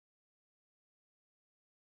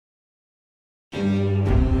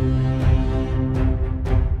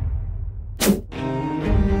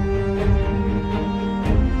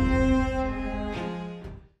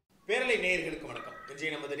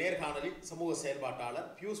நேர்காணலில் சமூக செயல்பாட்டாளர்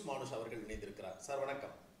பியூஷ் மானுஷ் அவர்கள் இணைந்திருக்கிறார். சார்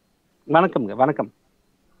வணக்கம். வணக்கம்ங்க. வணக்கம்.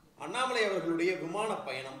 அண்ணாமலை அவர்களுடைய விமான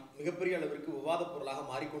பயணம் மிகப்பெரிய அளவிற்கு விவாத பொருளாக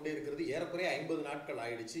மாறிக்கொண்டே இருக்கிறது. ஏறக்குறைய 50 நாட்கள்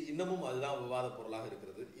ஆயிடுச்சு, இன்னமும் அதுதான் விவாத பொருளாக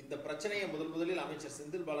இருக்கிறது. இந்த பிரச்சனையை முதலில் அமைச்சர்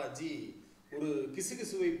செந்தில் பாலாஜி ஒரு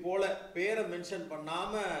கிசுகிசுவை போல பேரை மென்ஷன்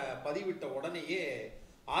பண்ணாம பதிவிட்ட உடனேயே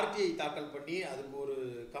ஆர்டிஐ தாக்கல் பண்ணி அதுக்கு ஒரு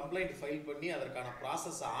கம்ப்ளைண்ட் ஃபைல் பண்ணி அதற்கான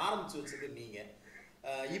ப்ராசஸ் ஆரம்பிச்சு வச்சது நீங்க.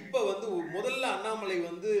 இப்போ முதல்ல அண்ணாமலை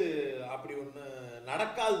அப்படி ஒன்று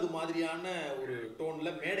நடக்காதது மாதிரியான ஒரு டோன்ல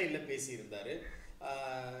மேடையில் பேசியிருந்தாரு.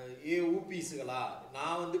 ஊபிஸ்களா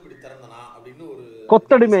நான் இப்படி திறந்தனா அப்படின்னு ஒரு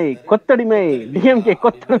கொத்தடிமை டிஎம்கே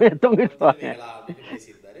அப்படின்னு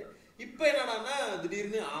பேசியிருந்தாரு. இப்போ என்னன்னா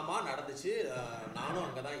திடீர்னு ஆமா நடந்துச்சு, நானும்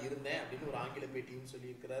அங்கதான் இருந்தேன் அப்படின்னு ஒரு ஆங்கில பேட்டியும்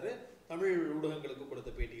சொல்லியிருக்கிறாரு. தமிழ் ஊடகங்களுக்கு கொடுத்த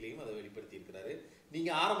பேட்டியிலையும் அதை வெளிப்படுத்தி இருக்கிறாரு. நீங்க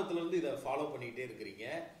ஆரம்பத்துல இதை ஃபாலோ பண்ணிட்டே இருக்கிறீங்க.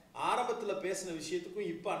 ஆரம்பத்துல பேசின விஷயத்துக்கும்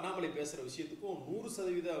இப்ப அண்ணாமலை பேசுற விஷயத்துக்கும்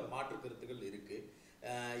 100% மாற்று கருத்துக்கள் இருக்கு.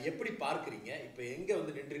 எப்படி பார்க்கிறீங்க? இப்ப எங்க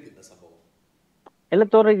நின்றுருக்கு இந்த சம்பவம்?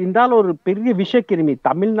 இருந்தாலும் ஒரு பெரிய விஷக்கிருமி,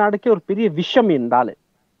 தமிழ்நாடுக்கே ஒரு பெரிய விஷம் இருந்தாலும்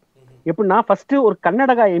எப்படின்னா, ஃபர்ஸ்ட் ஒரு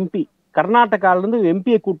கர்நாடகா எம்பி, கர்நாடகால இருந்து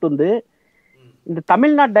எம்பியை கூட்டு வந்து இந்த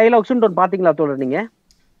தமிழ்நாடு டைலாக்ஸ் ஒன்று பாத்தீங்களா தோழர்? நீங்க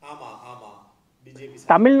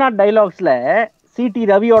தமிழ்நாடு டைலாக்ஸ்ல சிடி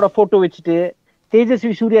ரவியோட போட்டோ வச்சுட்டு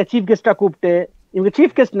தேஜஸ்வி சூர்யா சீஃப் கெஸ்டா கூப்பிட்டு, இவங்க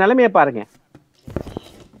சீஃப் கெஸ்ட் நிலைமைய பாருங்க.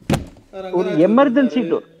 ஒரு எமர்ஜென்சி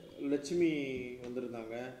லட்சுமி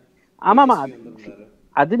வந்திருந்தாங்க. ஆமாமா,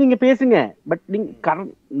 அது நீங்க பேசுங்க. பட்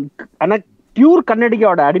நீங்க பியூர்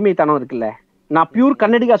கன்னடிகாவோட அடிமைத்தனம் இருக்குல்ல. நான் பியூர்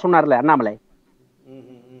கன்னடிகா சொன்னார்ல Annamalai.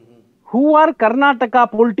 Who are Karnataka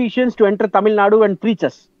politicians to enter Tamil Nadu and preach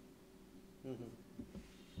us?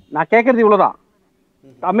 நான் கேட்கறது இவ்வளவுதான்.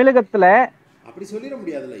 தமிழகத்துல அப்படி சொல்லிட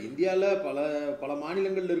முடியாதுல்ல. இந்தியால பல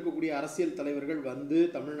மாநிலங்கள்ல இருக்கக்கூடிய அரசியல் தலைவர்கள்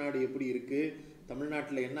தமிழ்நாடு எப்படி இருக்கு,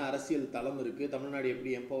 தமிழ்நாட்டுல என்ன அரசியல் தளம் இருக்கு, தமிழ்நாடு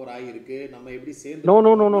எப்படி எம்பவர் ஆகிருக்கு, நம்ம எப்படி சேர்ந்து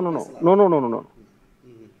no.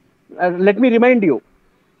 Let me remind you,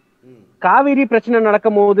 Kaveri பிரச்சனை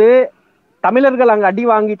நடக்கும் போது தமிழர்கள் அங்க அடி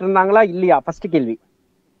வாங்கிட்டு இருந்தாங்களா இல்லையா? ஃபர்ஸ்ட் கேள்வி.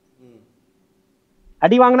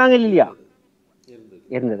 அடி வாங்கினாங்க இல்லையா?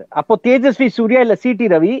 இருந்தது. அப்போ தேஜஸ்வி சூர்யா இல்ல சிடி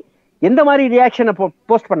ரவி எந்த மாதிரி ரியாக்ஷனை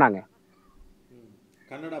போஸ்ட் பண்ணாங்க?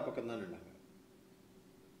 கன்னடா பக்கம் தான் நின்னாங்க.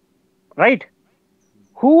 Right.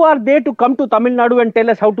 Who are they to come to Tamil Nadu and tell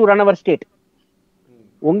us how to run our state?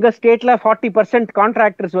 உங்க ஸ்டேட்ல 40%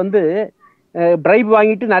 கான்ட்ராக்டர்ஸ் பிரைப்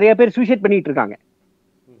வாங்கிட்டு நிறைய பேர் சூசைட் பண்ணிட்டு இருக்காங்க.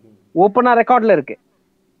 ஓப்பனா ரெக்கார்ட்ல இருக்கு.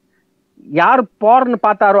 யார் பாரன்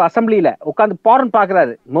பார்த்தாரோ அசம்பிளியில உட்காந்து பாரன்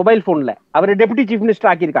பாக்குறாரு மொபைல் போன்ல, அவரை டெபுட்டி சீஃப் மினிஸ்டர்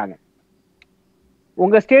ஆக்கியிருக்காங்க.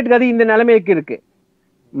 உங்க ஸ்டேட் கதி இந்த நிலைமைக்கு இருக்கு.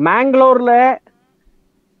 மேங்களூர்ல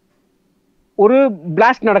ஒரு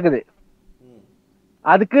பிளாஸ்ட் நடக்குது.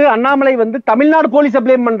 அதுக்கு அண்ணாமலை தமிழ்நாடு போலீஸ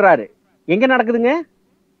பிளேம் பண்றாரு. எங்க நடக்குதுங்க?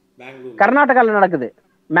 கர்நாடகால நடக்குது,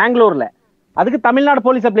 மேங்களூர்ல. அதுக்கு தமிழ்நாடு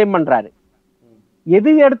போலீஸ பிளேம் பண்றாரு.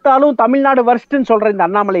 எது எடுத்தாலும் தமிழ்நாடு வர்ஸ்ட்னு சொல்ற இந்த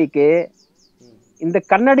அண்ணாமலைக்கு இந்த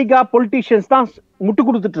கன்னடிகா பொலிட்டீஷியன்ஸ் தான் முட்டு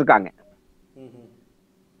கொடுத்துட்டு இருக்காங்க.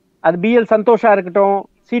 அது பிஎல் சந்தோஷா இருக்கட்டும்,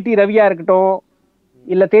 சிடி ரவியா இருக்கட்டும்,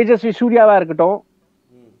 இல்ல தேஜஸ்வி சூர்யாவா இருக்கட்டும்,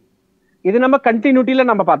 இது நம்ம கண்டினியூட்டில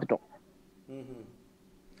நம்ம பார்த்துட்டோம்.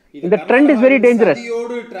 இந்த trend is very dangerous.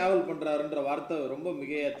 Travel பண்றாருன்ற வார்த்தை ரொம்ப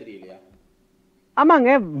மிகையா தெரியலையா? ஆமாங்க,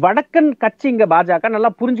 வடக்கன் கட்சி இங்க பாஜக.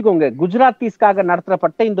 நல்லா புரிஞ்சுக்கோங்க, குஜராத்திஸ்காக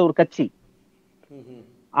நடத்தப்பட்ட இந்த ஒரு கட்சி.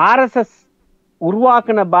 ஆர்எஸ்எஸ்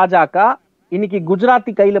உருவாக்குன பாஜக இன்னைக்கு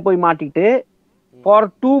குஜராத்தி கையில போய் மாட்டிட்டு ஃபார்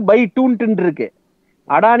 2/2 இருக்கு.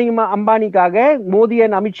 அடானி அம்பானிக்காக மோடி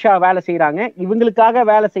அண்ட் அமித்ஷா வேலை செய்யறாங்க. இவங்களுக்காக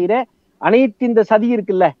வேலை செய்யற அனைத்து இந்த சதி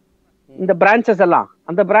இருக்குல்ல, இந்த பிரான்சஸ் எல்லாம்,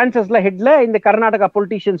 அந்த பிரான்சஸ்ல ஹெட்ல இந்த கர்நாடகா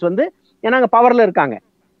பொலிட்டீஷியன்ஸ் ஏன்னா அங்க பவர்ல இருக்காங்க.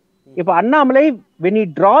 இப்ப Annamalai when he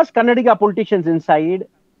draws Kannadiga politicians inside,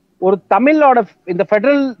 ஒரு தமிழோட இந்த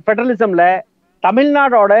ஃபெடரலிசம்ல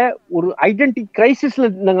தமிழ்நாடோட ஒரு ஐடென்டிட்டி கிரைசிஸ்ல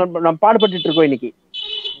நம்ம பாடுபட்டு இருக்கோம். இன்னைக்கு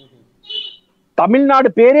தமிழ்நாடு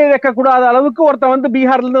பேரே வைக்க கூடாத அளவுக்கு ஒருத்தன்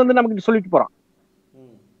பீகார்ல இருந்து நமக்கு சொல்லிட்டு போறான்.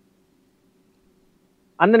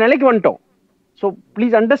 அந்த நிலைக்கு வந்துட்டோம். சோ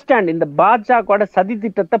ப்ளீஸ் அண்டர்ஸ்டாண்ட், இந்த பாஜக சதி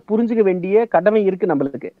திட்டத்தை புரிஞ்சுக்க வேண்டிய கடமை இருக்கு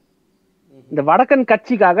நம்மளுக்கு. இந்த வடக்கன்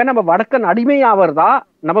கட்சிக்காக நம்ம வடக்கன் அடிமையாவதா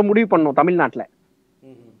நம்ம முடிவு பண்ணோம் தமிழ்நாட்டுல.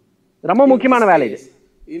 ரொம்ப முக்கியமான வேலை இது.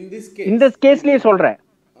 இந்த கேஸ்லயே சொல்றேன்,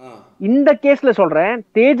 இந்த கேஸ்ல சொல்றேன்,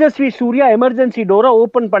 தேஜஸ்வி சூர்யா எமர்ஜென்சி டோரை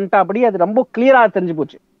ஓபன் பண்ணிட்டாப்படி அது ரொம்ப கிளியரா தெரிஞ்சு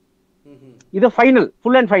போச்சு. இது ஃபைனல்,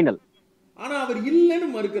 ஃபுல் அண்ட் ஃபைனல். ஆனா அவர் இல்லன்னு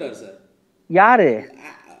மறுக்கிறார் சார். யாரு?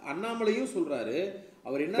 அண்ணாமலையும் சொல்றாரு.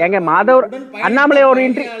 அவர் என்ன எங்க மாதவ் அண்ணாமலை ஒரு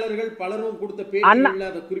பலரும் கொடுத்த பேட்டிகள்ல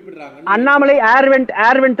அத குறிப்பிடுறாங்க. அண்ணாமலை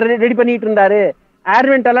ஏர்வென்ட் ரெடி பண்ணிட்டு இருந்தாரு,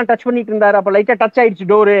 ஏர்வென்ட் எல்லாம் டச் பண்ணிட்டு இருந்தாரு, அப்ப லைட்டா டச் ஆயிடுச்சு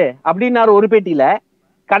டோரு அப்படின்னாரு ஒரு பேட்டியில.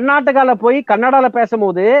 கர்நாடகால போய் கன்னடால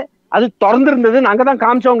பேசும்போது அது திறந்து இருந்தது, நாங்க தான்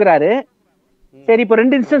காமிச்சோங்கிறாரு. சரி, இப்ப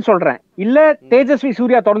 2 இன்ஸ்டன்ஸ் சொல்றேன். இல்ல தேஜஸ்வி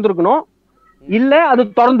சூர்யா திறந்திருக்கணும், இல்ல அது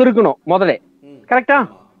திறந்து இருக்கணும் முதல்ல. கரெக்டா?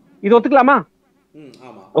 இது ஒத்துக்கலாமா?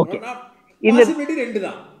 ஓகே. இந்த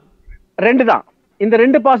 2 தான். இந்த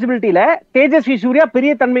 2 பாசிபிலிட்டியில தேஜஸ்வி சூர்யா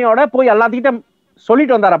பெரிய தன்மையோட போய் எல்லாத்துக்கிட்ட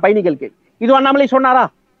சொல்லிட்டு வந்தாரா பயணிகளுக்கு? இது அண்ணாமலை சொன்னாரா?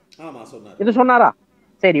 இது சொன்னாரா?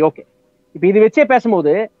 சரி, ஓகே. இப்ப இது வச்சே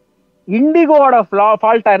பேசும்போது இண்டிகோட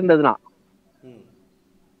ஃபால்ட்டா இருந்ததுன்னா,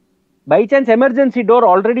 by chance emergency door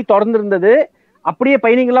already திறந்து இருந்தது, அப்படியே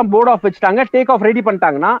பயணிகள்லாம் போர்ட் ஆஃப் வச்சுட்டாங்க, டேக் ஆஃப் ரெடி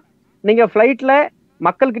பண்ணிட்டாங்கன்னா, நீங்க ஃபிளைட்ல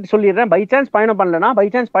மக்கள்கிட்ட சொல்லிடுறேன், பை சான்ஸ் பயணம் பண்ணலன்னா, பை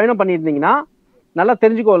சான்ஸ் பயணம் பண்ணியிருந்தீங்கன்னா நல்லா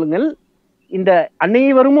தெரிஞ்சுக்கோளுங்கள், இந்த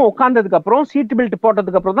அனைவரும் உட்கார்ந்ததுக்கு அப்புறம் சீட் பெல்ட்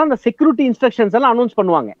போட்டதுக்கு அப்புறம் தான் அந்த செக்யூரிட்டி இன்ஸ்ட்ரக்ஷன்ஸ் எல்லாம் அனௌன்ஸ்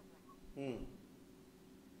பண்ணுவாங்க.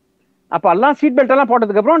 அப்ப எல்லாம் சீட் பெல்ட் எல்லாம்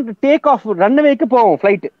போட்டதுக்கு அப்புறம் டேக் ஆஃப் ரன்வேக்கு போவோம்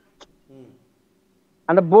ஃபிளைட்.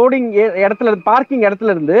 அந்த போர்டிங் இடத்துல பார்க்கிங்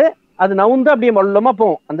இடத்துல இருந்து அது நவுந்து அப்படியே மொல்லமா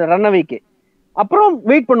போவோம் அந்த ரன்வேக்கு. அப்புறம்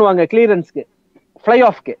வெயிட் பண்ணுவாங்க கிளியரன்ஸ்க்கு, ஃப்ளை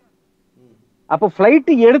ஆஃப்க்கு. அப்போ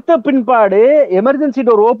ஃபிளைட் எடுத்த பின்பாடு எமர்ஜென்சி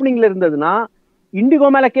டோர் ஓப்பனிங்ல இருந்ததுன்னா இண்டிகோ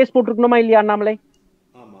மேல கேஸ் போட்டிருக்கணுமா இல்லையா அண்ணாமலை?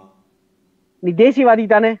 நீ தேசியவாதி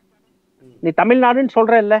தானே, நீ தமிழ்நாடுன்னு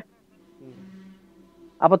சொல்ற இல்ல?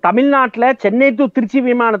 அப்ப தமிழ்நாட்டுல சென்னை டு திருச்சி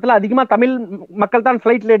விமானத்துல அதிகமா தமிழ் மக்கள் தான்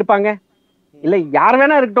ஃபிளைட்ல எடுப்பாங்க இல்ல? யார்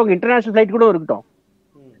வேணா இருக்கட்டும், இன்டர்நேஷனல் ஃபிளைட் கூட இருக்கட்டும்,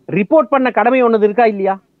 ரிப்போர்ட் பண்ண கடமை ஒண்ணு இருக்கா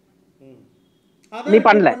இல்லையா? நீ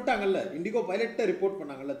பண்ணல. Indigo pilot report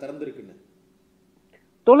பண்ணாங்கல்ல திறந்திருக்குன்னு.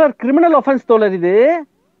 தோழர், கிரிமினல் ஆஃபென்ஸ் தோழர், இது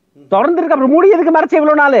திறந்திருக்கு அப்புறம் மூடி எதுக்கு மறைச்ச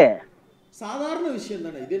இவ்வளவு நாள்? சாதாரண விஷயம்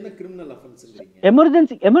தானே, இது என்ன கிரிமினல்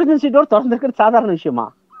ஆஃபென்ஸ்ங்கறீங்க? எமர்ஜென்சி டோர் திறந்திருக்கிறது சாதாரண விஷயமா?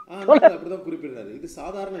 அப்படிதான் குறிப்பிடுறாரு, இது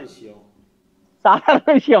சாதாரண விஷயம்.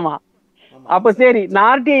 சாதாரண விஷயமா? அப்ப சரி, நான்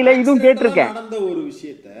ஆர்டிஐல இதுவும் கேட்டிருக்கேன். நடந்த ஒரு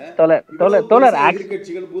விஷயத்தை தோழர்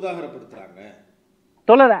எதிர்க்கட்சிகள் பூதாகரப்படுத்துறாங்க.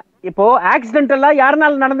 தோழர், இப்போ ஆக்சிடென்டலா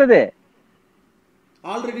யாருனால நடந்தது?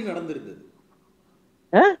 ஆல்ரெடி நடந்திருந்தது,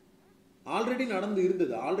 ஆல்ரெடி நடந்து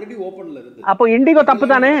இருந்தது, ஆல்ரெடி ஓபன்ல இருந்தது. அப்போ இண்டிகோ தப்பு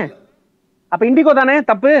தானே? அப்ப இண்டிகோ தானே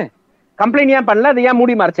தப்பு? கம்ப்ளைண்ட் ஏன் பண்ணல, அதை ஏன்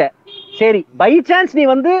மூடி மறைச்ச? சரி, பை சான்ஸ் நீ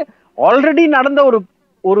வந்து ஆல்ரெடி நடந்த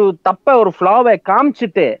ஒரு தப்ப, ஒரு ஃப்ளாவை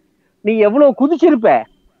காமிச்சிட்டு நீ எவ்வளவு குதிச்சிருப்ப.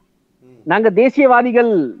 நாங்க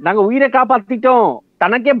தேசியவாதிகள், நாங்க உயிரை காப்பாத்திட்டோம்,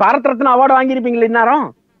 தனக்கே பாரத் ரத்னா அவார்டு வாங்கியிருப்பீங்களா? இந்நேரம்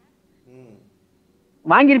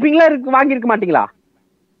வாங்கியிருப்பீங்களா? வாங்கியிருக்க மாட்டீங்களா?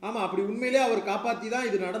 ஆமா, அப்படி உண்மையிலேயே அவர் காப்பாத்தி தான்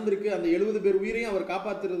இது நடந்திருக்கு, அந்த 70 பேர் உயிரையும் அவர்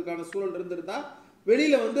காப்பாத்துறதுக்கான சூழல் இருந்திருந்தா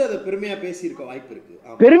வெளியில வந்து அதை பெருமையா பேசியிருக்க வாய்ப்பு இருக்கு.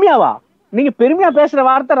 பெருமையாவா? நீங்க பெருமையா பேசுற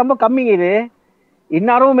வார்த்தை ரொம்ப கம்மிங்க. இது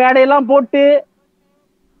இந்நேரம் மேடையெல்லாம் போட்டு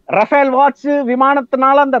ரஃபேல் வாட்ச்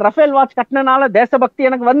விமானத்தினால, அந்த ரஃபேல் வாட்ச் கட்டினால தேசபக்தி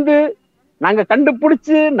எனக்கு வந்து, நாங்க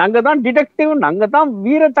கண்டுபிடிச்சு, நாங்க தான் டிடெக்டிவ், நாங்க தான்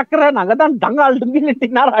வீர சக்கர, நாங்க தான் டங்கால்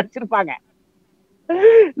டுங்கின்னு அடிச்சிருப்பாங்க.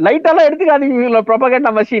 லைட்டெல்லாம் எடுத்துக்காதீங்க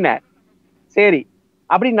ப்ரொபகண்டா மஷீனை. சரி,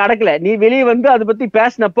 அப்படி நடக்கல. நீ வெளியே வந்து அதை பத்தி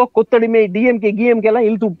பேசினப்போ கொத்தடிமை டிஎம்கே கிஎம்கே எல்லாம்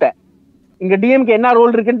இழுத்து விட்ட. இங்க டிஎம்கே என்ன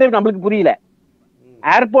ரோல் இருக்குன்னு நம்மளுக்கு புரியல.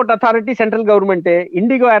 Airport authority central government,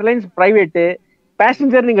 indigo airlines private,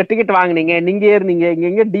 passenger நீங்க டிக்கெட் வாங்குனீங்க, நீங்க ஏறினீங்க,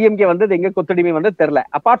 இங்க டிஎம்கே வந்தது, எங்க கொத்தடிமை வந்து தெரியல.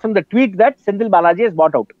 Apart from the tweet that Senthil Balaji is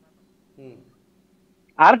pot out.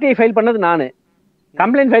 RTI file பண்ணது நானு,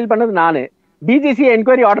 கம்ப்ளைண்ட் ஃபைல் பண்ணது நானு, டிஜிசி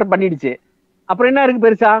என்கொயரி ஆர்டர் பண்ணிடுச்சு. அப்புறம் என்ன இருக்கு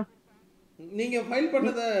பெருசா? நீங்க ஃபைல்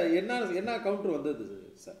பண்ணத என்ன கவுண்டர் வந்தது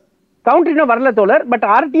சார்? கவுண்டர் இன்னும் வரல தோழர். பட்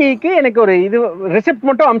ஆர்டிஐக்கு எனக்கு ஒரு இது ரிசிப்ட்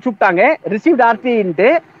மட்டும் அனுப்பிச்சு விட்டாங்க, ரிசீவ்ட் ஆர்டிஐன்ட்டு.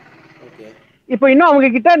 இப்போ இன்னும் அவங்க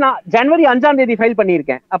கிட்ட நான் ஜனவரி 5ஆம் தேதி ஃபைல்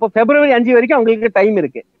பண்ணியிருக்கேன். அப்போ பிப்ரவரி 5 வரைக்கும் அவங்களுக்கு டைம்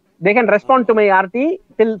இருக்கு. They can respond to my RT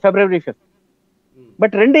till February 5.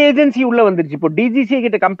 But 2 agency உள்ள வந்துருச்சு. இப்போ டிஜிசி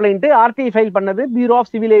கிட்ட கம்ப்ளைண்ட், ஆர்டிஐ ஃபைல் பண்ணது bureau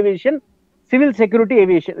of civil aviation, civil security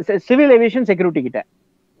aviation, civil aviation security கிட்ட.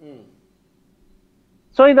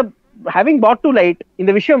 ஸோ இந்த ஹேவிங் பாட் டு லைட்,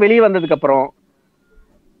 இந்த விஷயம் வெளியே வந்ததுக்கு அப்புறம்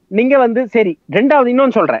நீங்க வந்து சரி, ரெண்டாவது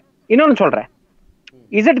இன்னொன்னு சொல்றேன்.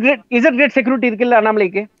 இசட் கிரேட் செக்யூரிட்டி இருக்குல்ல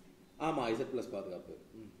அண்ணாமலைக்கு? ஆமா, இசட் பிளஸ் பாதுகாப்பு.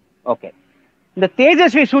 ஓகே. இந்த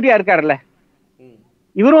தேஜஸ்வி சூர்யா இருக்காருல்ல,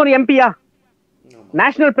 இவரும் ஒரு எம்பியா,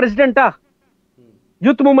 நேஷனல் பிரசிடென்டா,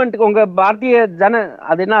 யூத் மூவ்மெண்ட், உங்க பாரதிய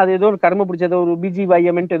அது என்ன, அது ஏதோ ஒரு கர்ம பிடிச்சது, ஒரு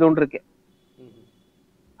பிஜிஒய்எம்என்ட் ஏதோ ஒன்று இருக்கு,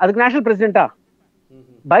 அதுக்கு நேஷனல் பிரசிடென்டா?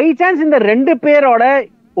 பை சான்ஸ் இந்த 2 பேரோட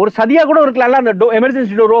ஒரு சதியா கூட இருக்கலாம்ல அந்த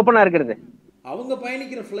எமர்ஜென்சி டோர் ஓபனா இருக்கிறது. அவங்க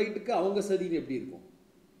பயணிக்கிற ஃளைட்டுக்கு அவங்க சதி எப்படி இருக்கும்?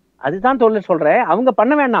 அதுதான் தோழர் சொல்றேன், அவங்க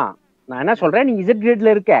பண்ண வேண்டாம். நான் என்ன சொல்றேன், நீங்க இசட்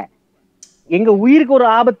கிரேட்ல இருக்க, எங்க உயிருக்கு ஒரு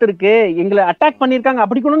ஆபத்து இருக்கு, எங்களை அட்டாக் பண்ணிருக்காங்க,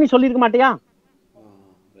 அப்படி கூட நீ சொல்லிருக்க மாட்டியா?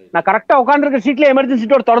 நான் கரெக்டா உட்காந்துருக்க சீட்ல எமர்ஜென்சி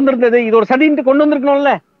டோர் திறந்திருந்தது, இது ஒரு சதின்ட்டு கொண்டு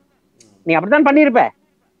வந்திருக்கணும்ல, நீ அப்படித்தான் பண்ணிருப்ப.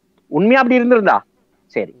 உண்மையா அப்படி இருந்திருந்தா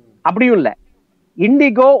சரி. அப்படியும் இல்ல,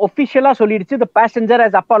 இண்டிகோ ஒபிஷியலா சொல்லிடுச்சு, the passenger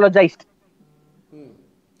has apologized.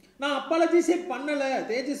 நான் அப்பாலஜைஸ் பண்ணல,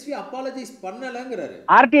 தேஜஸ்வி அப்பாலஜைஸ் பண்ணலங்கறாரு.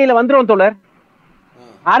 ஆர்டிஐல வந்துரும் தோழர்,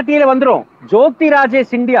 ஆர்டிஐல வந்துரும். ஜோதி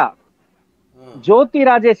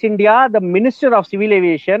ராஜேஷ் சிண்டியா த மினிஸ்டர் ஆஃப் சிவில்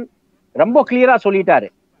ஏவியேஷன் ரொம்ப கிளியரா சொல்லிட்டாரு.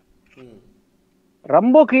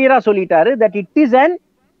 தட் இட் இஸ் அன்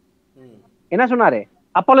என்ன சொன்னாரு,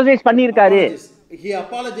 அப்பாலஜைஸ் பண்ணிருக்காரு.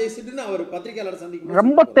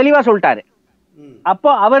 ரொம்ப தெளிவா சொல்லிட்டாரு. அப்போ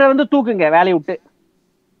அவரை வந்து தூக்குங்க வேலையை விட்டு.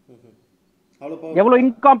 எவ்வளவு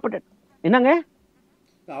இன்காம்பிடன்ட் என்னங்க,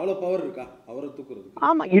 அவ்வளவு பவர் இருக்கா அவரை தூக்குறது?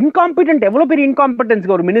 ஆமா, இன்காம்பிடன்ட். எவ்வளவு பெரிய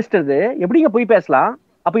இன்காம்பிடன்ஸ் ஒரு மினிஸ்டர், எப்படிங்க போய் பேசலாம்?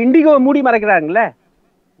 அப்ப இண்டிகோ மூடி மறைக்கிறாங்கல்ல,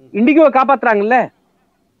 இண்டிகோவை காப்பாத்துறாங்கல்ல.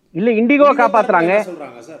 இல்ல இண்டிகோவை காப்பாத்துறாங்க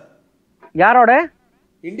சொல்றாங்க சார். யாரோட?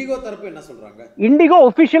 இண்டிகோ தரப்பு என்ன சொல்றாங்க? இண்டிகோ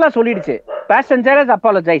ஒபிஷியலா சொல்லிடுச்சு, பேசஞ்சர் ஹஸ்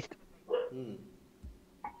அப்பாலஜைஸ்ட்.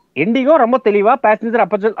 இண்டிகோ ரொம்ப தெளிவா பேசஞ்சர்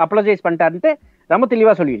அப்பாலஜைஸ் பண்ணிட்டாருன்னு ரொம்ப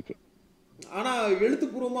தெளிவா சொல்லிடுச்சு. ஆனா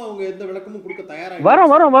எழுத்துப்பூர்வமா அவங்க எந்த விளக்கமும் கொடுக்க தயாரா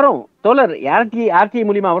வரும் தோழர். ஆர்டிஐ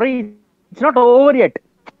மூலமா வரும். It's not over yet.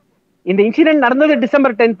 இந்த இன்சிடென்ட் நடந்தது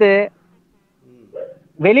December 10th,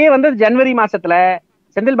 வெளியே வந்தது January மாசத்துல.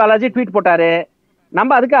 செந்தில் பாலாஜி ட்வீட் போட்டாரு,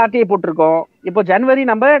 நம்ம அதுக்கு ஆர்டிஐ போட்டிருக்கோம். இப்போ January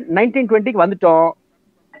நம்ம 1920 வந்துட்டோம்,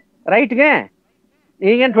 ரைட்டுங்க.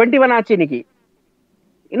 நீங்க 21 ஆச்சு இன்னைக்கு,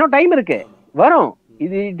 இன்னும் டைம் இருக்கு, வரும்.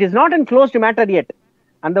 It is not an closed matter yet.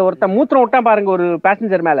 அந்த ஒருத்த மூத்திரம் விட்டா பாருங்க ஒரு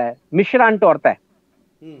பேசஞ்சர் மேல, மிஷ்ரான்ட்டு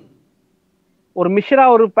ஒரு மிஷ்ரா,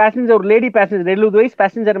 ஒரு பேசஞ்சர், ஒரு லேடி பேசஞ்சர், 70 வயசு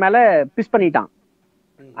பேசஞ்சர் மேல பிஸ் பண்ணிட்டான்.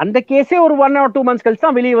 அந்த கேஸே ஒரு 1 or 2 months கழிச்சு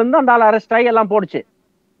தான் வெளியே வந்து அந்த ஆள் அரெஸ்ட் ஆகி எல்லாம் போடுச்சு.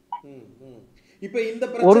 இப்ப இந்த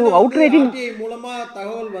பிரச்சனை ஆர்டிஐ மூலமா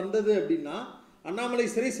தகவல் வந்தது அப்படின்னா அண்ணாமலை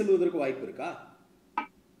சிறை செல்வதற்கு வாய்ப்பு இருக்கா?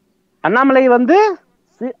 அண்ணாமலை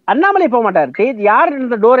போக மாட்டார். யார்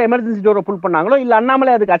இந்த டோர், எமர்ஜென்சி டோரை புல் பண்ணாங்களோ, இல்ல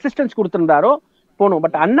அண்ணாமலை அதுக்கு அசிஸ்டன்ஸ் கொடுத்திருந்தாரோ போகணும்.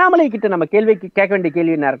 பட் அண்ணாமலை கிட்ட நம்ம கேட்க வேண்டிய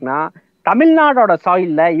கேள்வி என்ன இருக்குன்னா, தமிழ்நாடோட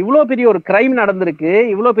சாயில்ல இவ்வளவு பெரிய ஒரு கிரைம் நடந்திருக்கு,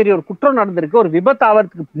 இவ்வளவு பெரிய ஒரு குற்றம் நடந்திருக்கு, ஒரு விபத்து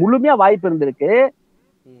ஆவறதுக்கு முழுமையா வாய்ப்பு இருந்திருக்கு.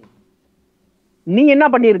 நீ என்ன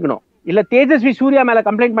பண்ணிருக்கணும்? இல்ல தேஜஸ்வி சூர்யா மேல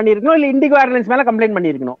கம்ப்ளைண்ட் பண்ணிருக்கணும், இல்ல இண்டிகோ ஏர்லைன்ஸ் மேல கம்ப்ளைண்ட்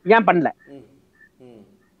பண்ணிருக்கணும். ஏன் பண்ணல?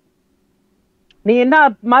 நீ என்ன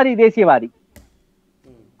மாதிரி தேசியவாதி?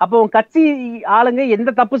 அப்போ உன் கட்சி ஆளுங்க எந்த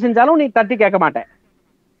தப்பு செஞ்சாலும் நீ தட்டி கேட்க மாட்டேன்.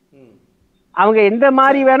 அவங்க எந்த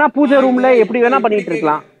மாதிரி வேணா பூஜை ரூம்ல எப்படி வேணா பண்ணிட்டு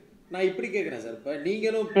இருக்கலாம். நான் இப்படி கேட்குறேன் சார். இப்போ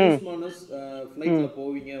நீங்களும் பியூஷ் மனுஷ் ஃப்ளைட்டில்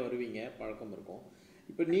போவீங்க வருவீங்க, பழக்கம் இருக்கும்.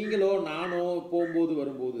 இப்போ நீங்களோ நானோ போகும்போது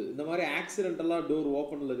வரும்போது இந்த மாதிரி ஆக்சிடென்டெல்லாம் டோர்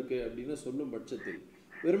ஓப்பனில் இருக்கு அப்படின்னு சொல்லும் பட்சத்தில்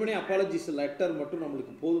வெறுமனே அப்பாலஜிஸ் லெட்டர் மட்டும்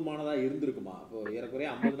நம்மளுக்கு போதுமானதா இருந்திருக்குமா? இப்போ ஏறக்குறைய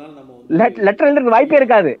 50 நாள் நம்ம லெட்டர் எழுதுறதுக்கு வாய்ப்பே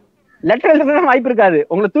இருக்காது. லெட்டர் எழுதுறதுக்கு வாய்ப்பு இருக்காது.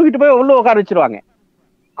 உங்களை தூக்கிட்டு போய் உள்ள உட்கார வச்சிருவாங்க.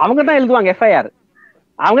 அவங்க தான் எழுதுவாங்க எஃப்ஐஆர்,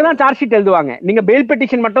 அவங்க தான் சார்ஜ் ஷீட் எழுதுவாங்க. நீங்க பெயில்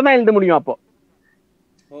பெட்டிஷன் மட்டும் தான் எழுத முடியும். அப்போ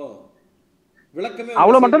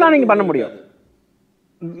அவ்வளவு மட்டும் தான் நீங்க பண்ண முடியும்.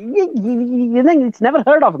 It's never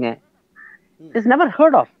heard of. It's never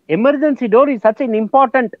heard of. Emergency door is such an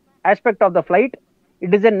important aspect of the flight.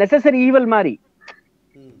 It is a necessary evil மாதிரி.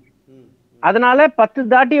 அதனால 10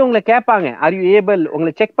 தாட்டி உங்களை கேட்பாங்க, ஆர் யூ ஏபிள்,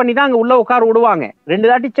 உங்களை செக் பண்ணி தான் அங்க உள்ள உட்கார விடுவாங்க. 2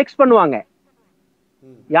 தாட்டி செக்ஸ் பண்ணுவாங்க.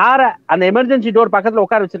 யார அந்த எமர்ஜென்சி டோர் பக்கத்துல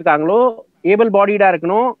உட்கார வச்சிருக்காங்களோ ஏபிள் பாடிடா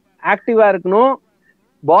இருக்கணும், ஆக்டிவா இருக்கணும்,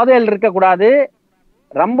 போதையில் இருக்க கூடாது.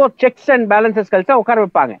 ரொம்ப செக்ஸ் அண்ட் பேலன்சஸ் கழிச்சா உட்கார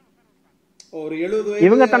வைப்பாங்க. ஒரு 70 வயசு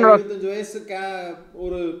இவங்க தன்னோட 75 வயசு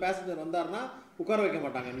ஒரு பேசஞ்சர் வந்தாருன்னா உட்கார வைக்க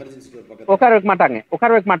மாட்டாங்க. எமர்ஜென்சி டோர் பக்கத்துல உட்கார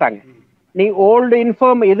வைக்க மாட்டாங்க. நீ ஓல்டு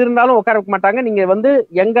இன்ஃபார்ம் எது இருந்தாலும் உட்கார வைக்க மாட்டாங்க. நீங்க வந்து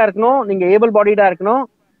யங்கா இருக்கணும், நீங்க ஏபிள் பாடிடா இருக்கணும்,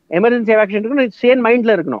 எமர்ஜென்சி எவாக்ஷன் இருக்கணும், சேம்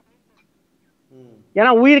மைண்ட்ல இருக்கணும்.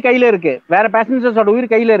 ஏன்னா உயிர் கையில இருக்கு, வேற பேசஞ்சர்ஸோட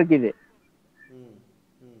உயிர் கையில இருக்கு.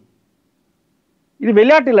 இது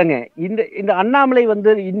விளையாட்டு இல்லைங்க. இந்த அண்ணாமலை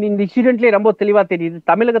வந்து இந்த இன்சிடென்ட்லயே ரொம்ப தெளிவா தெரியுது,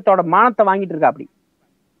 தமிழகத்தோட மானத்தை வாங்கிட்டு இருக்கா. அப்படி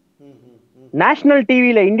நேஷனல்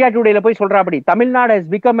டிவில இந்தியா டுடேல போய் சொல்றா, அப்படி Tamil Nadu has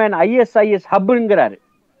become an ISIS ஹப்ங்கிறாரு.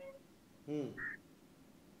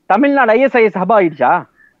 Tamil Nadu ISIS hub ஆயிடுச்சா?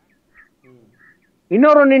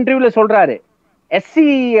 இன்னொரு இன்டர்வியூல சொல்றாரு, எஸ்சி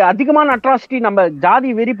அதிகமான அட்ராசிட்டி, நம்ம ஜாதி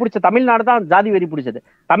வெறி பிடிச்ச தமிழ்நாடு தான் ஜாதி வெறி பிடிச்சது.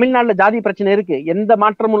 தமிழ்நாடுல ஜாதி பிரச்சனை இருக்கு, எந்த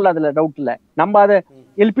மாற்றமும் இல்ல, அதுல டவுட் இல்ல. நம்ம அதை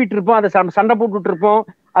எழுப்பிட்டு இருப்போம், அதை சண்டை போட்டுட்டு இருப்போம்,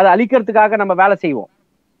 அதை அழிக்கிறதுக்காக நம்ம வேலை செய்வோம்.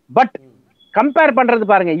 பட் கம்பேர் பண்றது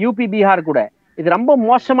பாருங்க யூபி பீகார் கூட, இது ரொம்ப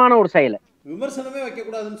மோசமான ஒரு செயல். விமர்சனமே வைக்க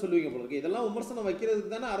கூடாதுன்னு சொல்லுவீங்க போல இருக்கு. இதெல்லாம் விமர்சனம்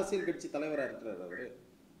வைக்கிறதுக்கு தானே அரசியல் கட்சி தலைவரா இருக்கிறாரு அவரு.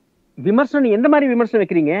 விமர்சனம் எந்த மாதிரி விமர்சனம்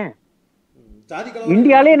வைக்கிறீங்க?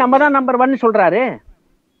 இந்தியாலே நம்ம தான் நம்பர் 1 சொல்றாரு.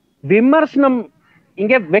 விமர்சனம்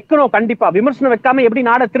இங்க வைக்கணும் கண்டிப்பா. விமர்சனம் வைக்காம எப்படி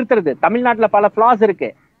நாடை திருத்துறது? தமிழ்நாட்டுல பல ஃபிளாஸ் இருக்கு.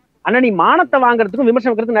 ஆனா நீ மானத்தை வாங்குறதுக்கும்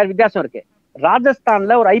விமர்சனம் வைக்கிறதுக்கும் நிறைய வித்தியாசம் இருக்கு.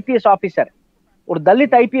 ராஜஸ்தான்ல ஒரு IPS ஆபீசர், ஒரு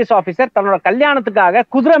தலித் IPS ஆபீசர் தன்னோட கல்யாணத்துக்காக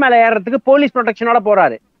குதிரை மேல ஏறதுக்கு போலீஸ் ப்ரொடெக்ஷனோட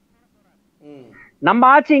போறாரு. நம்ம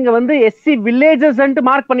ஆட்சி இங்க வந்து SC வில்லேஜஸ்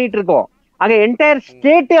மார்க் பண்ணிட்டு இருக்கோம். அங்க என்டையர்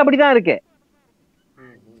ஸ்டேட் அப்படிதான் இருக்கு.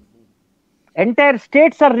 Entire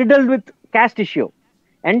states R riddled with caste issue.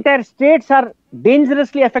 Entire states are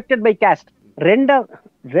dangerously affected by cost.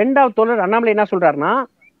 ரெண்டாவது தோழர் அண்ணாமலை என்ன சொல்றாருன்னா,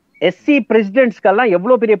 எஸ்சி பிரசிடென்ட்ஸ்க்கெல்லாம்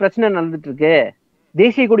எவ்வளவு பெரிய பிரச்சனை நடந்துட்டு இருக்கு,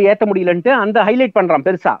 தேசிய கொடி ஏத்த முடியலன்ட்டு அந்த ஹைலைட் பண்றான்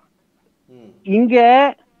பெருசா. இங்க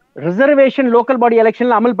ரிசர்வேஷன் லோக்கல் பாடி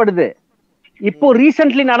எலெக்ஷன்ல அமல்படுது. இப்போ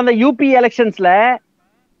ரீசென்ட்லி நடந்த யூபி எலெக்ஷன்ஸ்ல,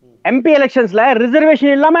 எம்பி எலெக்ஷன்ஸ்ல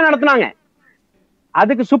ரிசர்வேஷன் இல்லாம நடத்தினாங்க.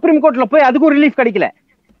 அதுக்கு சுப்ரீம் கோர்ட்ல போய் அதுக்கும் ரிலீஃப்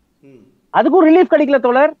கிடைக்கல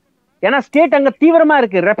தோழர். ஏன்னா ஸ்டேட் அங்க தீவிரமா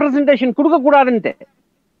இருக்கு, ரெப்ரசன்டேஷன் கொடுக்க கூடாதுன்ட்டு.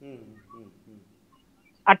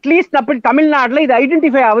 அட்லீஸ்ட் அப்படி தமிழ்நாட்டுல இது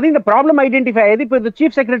ஐடென்டிஃபை ஆகுது, இந்த ப்ராப்ளம் ஐடென்டிஃபை ஆகுது. இப்போ இந்த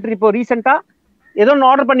சீஃப் செக்ரட்டரி இப்போ ரீசெண்டா ஏதோ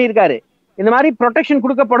ஆர்டர் பண்ணியிருக்காரு, இந்த மாதிரி ப்ரொடெக்ஷன்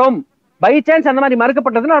கொடுக்கப்படும், பை சான்ஸ் அந்த மாதிரி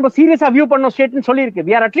மறுக்கப்பட்டதுன்னா நம்ம சீரியஸா வியூ பண்ணோம் ஸ்டேட்னு சொல்லியிருக்கு.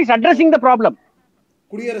 we are at least addressing the problem.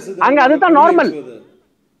 அங்க அதுதான் நார்மல்.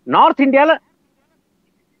 நார்த் இந்தியால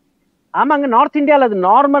ஆமாங்க, நார்த் இந்தியால அது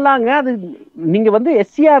நார்மலாங்க. அது நீங்க வந்து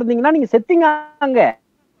எஸ்சியா இருந்தீங்கன்னா நீங்க செத்தீங்க. அங்க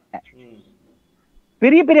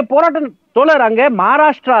பெரிய பெரிய போராட்டம் தோழர். அங்க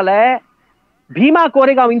மகாராஷ்டிரால பீமா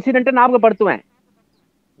கோரேகாவ் இன்சிடென்ட் ஞாபகப்படுத்துவேன்.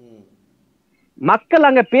 மக்கள்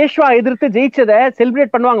அங்க பேஷ்வா எதிர்த்து ஜெயிச்சதை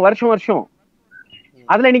செலிப்ரேட் பண்ணுவாங்க வருஷம் வருஷம்.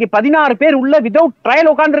 அதுல இன்னைக்கு 16 பேர் உள்ள வித்வுட்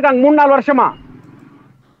ட்ரையல் உட்கார்ந்துருக்காங்க 3-4 வருஷமா.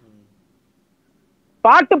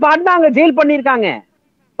 பாட்டு பாடினாங்க, ஜெயில் பண்ணிருக்காங்க.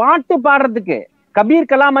 பாட்டு பாடுறதுக்கு கபீர்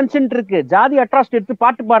கலாம் மன்சன் இருக்கு, ஜாதி அட்ராசிட்டி எடுத்து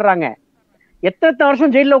பாட்டு பாடுறாங்க. எத்தனை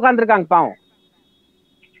வருஷம் ஜெயில உட்கார்ந்துருக்காங்க பாவம்.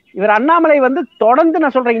 இவர் அண்ணாமலை வந்து தொடர்ந்து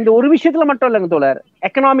நான் சொல்றேன், இந்த ஒரு விஷயத்துல மட்டும் இல்லைங்க தோழர்,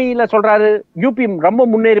 எக்கனாமியில சொல்றாரு யூபி ரொம்ப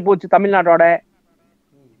முன்னேறி போச்சு தமிழ்நாட்டோட,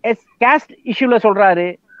 காஸ்ட் இஷ்யூல சொல்றாரு,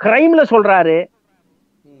 கிரைம்ல சொல்றாரு.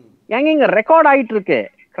 ஏங்க இங்க ரெக்கார்ட் ஆயிட்டு இருக்கு,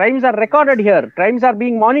 crimes R recorded here, crimes are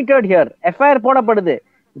being monitored here, FIR போடப்படுது,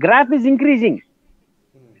 graph is increasing.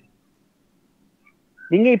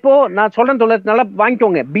 நீங்க இப்போ நான் சொல்றேன் தோழர், நல்லா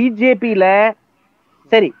வாங்கிக்கோங்க. பிஜேபியில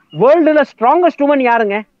சரி, வேர்ல்டுல ஸ்ட்ராங்கஸ்ட் உமன்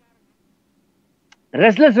யாருங்க?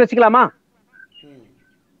 ரெஸ்லர்ஸ் வச்சுக்கலாமா?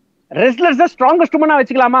 ரெஸ்லர்ஸ் ஸ்ட்ராங்கஸ்ட் உமனா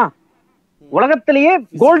வச்சுக்கலாமா? உலகத்திலேயே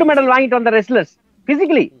கோல்டு மெடல் வாங்கிட்டு வந்த ரெஸ்லர்ஸ்,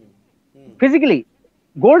 பிசிக்கலி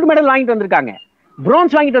கோல்டு மெடல் வாங்கிட்டு வந்திருக்காங்க,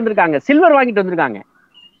 பிரான்ஸ் வாங்கிட்டு வந்திருக்காங்க, சில்வர் வாங்கிட்டு வந்திருக்காங்க.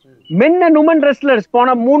 மென் அண்ட் உமன் ரெஸ்லர்ஸ்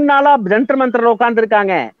போன 3 நாளா ஜந்தர் மந்தர்ல உட்கார்ந்து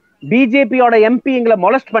இருக்காங்க. பிஜேபியோட எம்பி எங்களை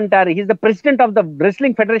மொலஸ்ட் பண்ணிட்டாரு. He is the president of the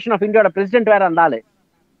wrestling federation of இந்தியாவோட பிரசிடென்ட் வேற அந்த ஆளு.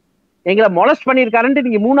 எங்களை மொலஸ்ட் பண்ணிருக்காருன்னு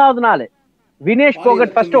நீங்க 3வது நாள் வினேஷ்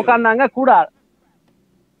போகட் ஃபர்ஸ்ட் உட்கார்ந்தாங்க கூட.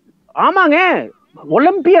 ஆமாங்க,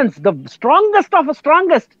 Olympians, the strongest of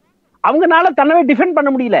strongest. அவங்கனால தன்னை டிஃபெண்ட் பண்ண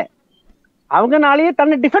முடியல, அவங்கனாலேயே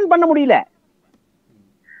தன்னை டிஃபெண்ட் பண்ண முடியல.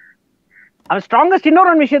 அவன் ஸ்ட்ராங்கஸ்ட்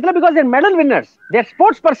இன்னொரு விஷயத்துல, because there medal winners, there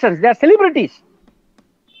sports persons, there celebrities.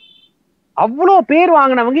 அவ்வளோ பேர்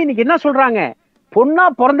வாங்கினவங்க இன்னைக்கு என்ன சொல்றாங்க, பொண்ணா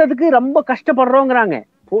பிறந்ததுக்கு ரொம்ப கஷ்டப்படுறோங்கிறாங்க.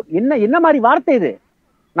 என்ன மாதிரி வார்த்தை இது?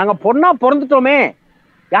 நாங்க பொண்ணா பிறந்துட்டோமே,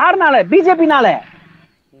 யாருனால? பிஜேபினால,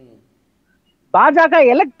 பாஜக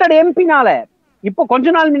எலெக்டட் எம்பினால. இப்போ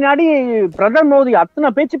கொஞ்ச நாள் முன்னாடி பிரதமர் மோடி அத்தனை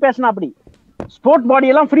பேச்சு பேசினா, அப்படி ஸ்போர்ட்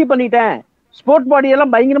பாடி எல்லாம் ஃப்ரீ பண்ணிட்டேன், ஸ்போர்ட்ஸ் பாடி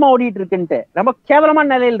எல்லாம் பயங்கரமா ஓடிட்டு இருக்குன்ட்டு. ரொம்ப கேவலமான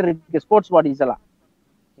நிலையில் இருக்கு ஸ்போர்ட்ஸ் பாடிஸ் எல்லாம்.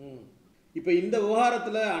 இப்ப இந்த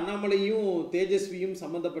விவகாரத்துல அண்ணாமலையும் தேஜஸ்வியும்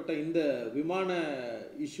சம்பந்தப்பட்ட இந்த விமான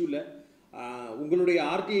இஷ்யூல உங்களுடைய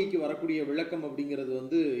ஆர்டிஐக்கு வரக்கூடிய விளக்கம் அப்படிங்கிறது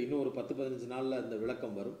வந்து இன்னும் ஒரு 10-15 நாள்ல அந்த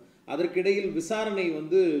விளக்கம் வரும். அதற்கிடையில் விசாரணை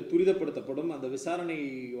வந்து துரிதப்படுத்தப்படும். அந்த விசாரணை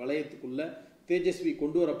வளையத்துக்குள்ள தேஜஸ்வி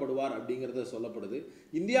கொண்டு வரப்படுவார் அப்படிங்கறத சொல்லப்படுது.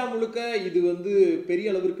 இந்தியா முழுக்க இது வந்து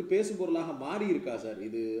பெரிய அளவிற்கு பேசு பொருளாக மாறி இருக்கா சார்?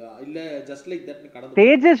 இது இல்ல ஜஸ்ட் லைக் தட் கடந்து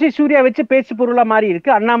தேஜஸ்வி சூர்யா வச்சு பேசு பொருளா மாறி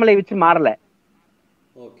இருக்கு, அண்ணாமலை வச்சு மாறல.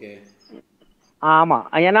 ஓகே, ஆமா.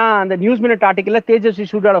 ஏன்னா அந்த நியூஸ் மினிட் ஆர்டிக்கல்ல தேஜஸ்வி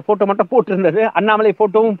சூர்யாவோட போட்டோ மட்டும் போட்டிருந்தது, அண்ணாமலை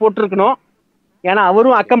போட்டோவும் போட்டிருக்கணும். ஏன்னா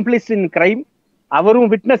அவரும் அக்கம்ப்ளிஸ் இன் கிரைம், அவரும்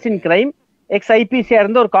விட்னஸ் இன் கிரைம். எக்ஸ் ஐபிசியா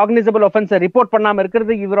இருந்து ஒரு காக்னிசபிள் ஒஃபென்ஸ் ரிப்போர்ட் பண்ணாம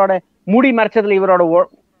இருக்கிறது இவரோட மூடி மறைச்சதுல இவரோட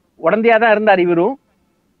உடந்தையா தான் இருந்தார் இவரும்.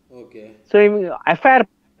 சோ எஃப்ஐஆர்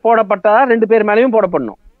போடப்பட்டதா 2 பேர் மேலேயும்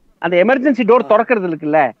போடப்படணும். அந்த எமர்ஜென்சி டோர் திறக்கிறது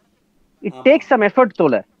இருக்குல்ல, இட் டேக்ஸ் சம் எஃபர்ட்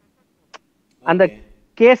தோழர். அந்த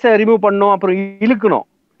கேஸை ரிமூவ் பண்ணணும், அப்புறம் இழுக்கணும்,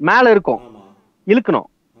 மேல இருக்கும் இழுக்கணும்.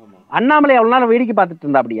 அண்ணாமலை அவ்வளவு நேரம் வேடிக்கை பார்த்துட்டு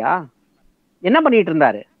இருந்தா அப்படியா? என்ன பண்ணிட்டு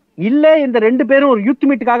இருந்தாரு? இல்ல இந்த 2 பேரும் ஒரு யூத்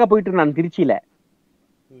மீட்டுக்காக போயிட்டு இருந்தாங்க திருச்சியில.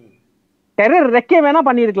 டெரர் ரெக்கே வேணா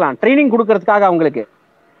பண்ணிருக்கலாம், ட்ரைனிங் கொடுக்கறதுக்காக அவங்களுக்கு.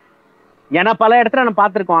 ஏன்னா பல இடத்துல நம்ம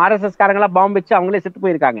பார்த்திருக்கோம், ஆர்எஸ்எஸ் காரங்களா பாம்பு வச்சு அவங்களே செத்து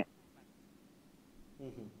போயிருக்காங்க.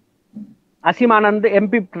 அசீமானந்த்,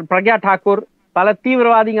 எம்பி பிரக்யா தாக்கூர், பல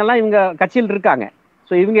தீவிரவாதிகள்லாம் இவங்க கட்சியில் இருக்காங்க.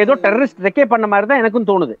 சோ இவங்க ஏதோ டெரரிஸ்ட் ரெக்கே பண்ண மாதிரி தான் எனக்கும்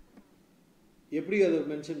தோணுது. எப்படி அதை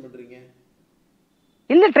மென்ஷன் பண்றீங்க?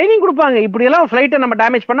 இல்ல ட்ரைனிங் கொடுப்பாங்க. இப்படி எல்லாம் ஃபிளைட்டை நம்ம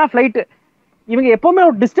டேமேஜ் பண்ணா ஃபிளைட், இவங்க எப்பவுமே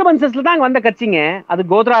ஒரு டிஸ்டர்பன்சஸ்ல தான் வந்த கட்சிங்க. அது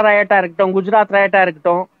கோத்ரா ராயட்டா இருக்கட்டும், குஜராத் ராயட்டா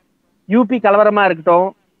இருக்கட்டும், யூபி கலவரமா இருக்கட்டும்,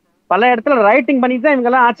 பல இடத்துல ரைட்டிங் பண்ணிட்டு தான் இவங்க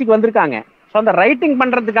எல்லாம் ஆட்சிக்கு வந்திருக்காங்க. ஸோ அந்த ரைட்டிங்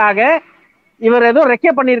பண்றதுக்காக இவர் ஏதோ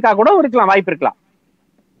ரெக்கே பண்ணியிருக்கா கூட இருக்கலாம், வாய்ப்பு இருக்கலாம்.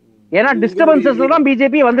 ஏன்னா டிஸ்டர்பன்சஸ்ல தான்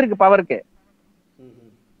பிஜேபி வந்திருக்கு பவருக்கு.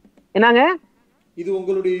 என்னங்க இது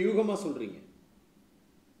உங்களுடைய யூகமா சொல்றீங்க?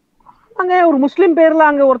 அங்க ஒரு முஸ்லிம் பேர்ல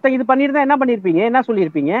அங்க ஒருத்தன் இது பண்ணிருந்தா என்ன பண்ணிருப்பீங்க? என்ன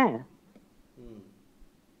சொல்லிருப்பீங்க?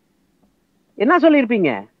 என்ன சொல்லிருப்பீங்க?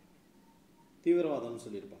 தீவிரவாதம்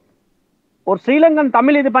சொல்லிருப்பாங்க. ஒரு ஸ்ரீலங்கன்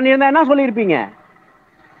தமிழ் இது பண்ணிருந்தா என்ன சொல்லிருப்பீங்க?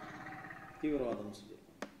 தீவிரவாதம்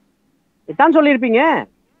சொல்லிருப்பாங்க. இதான் சொல்லிருப்பீங்க.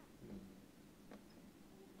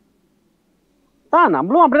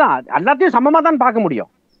 நம்மளும் அப்படிதான் எல்லாத்தையும் சமமா தான் பார்க்க முடியும்.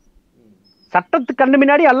 சட்டத்துக்கு கண்ணு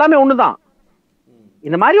முன்னாடி எல்லாமே ஒண்ணுதான்.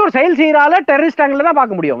 இந்த மாதிரி ஒரு செயல் செய்யறால டெரரிஸ்ட் ஆங்கிள் தான்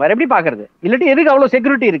பார்க்க முடியும். வேற எப்படி பாக்குறது? இல்லாட்டி எதுக்கு அவ்வளவு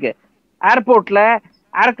செக்யூரிட்டி இருக்கு? ஏர்போர்ட்ல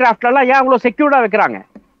ஏர்கிராஃப்ட்ல எல்லாம் ஏன் அவ்வளவு செக்யூர்டா வைக்கிறாங்க?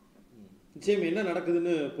 நிச்சயம் என்ன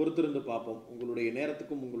நடக்குதுன்னு பொறுத்திருந்து பார்ப்போம். உங்களுடைய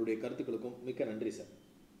நேரத்துக்கும் உங்களுடைய கருத்துக்களுக்கும் மிக்க நன்றி சார்.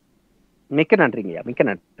 மிக்க நன்றிங்கய்யா, மிக்க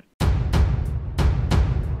நன்றி.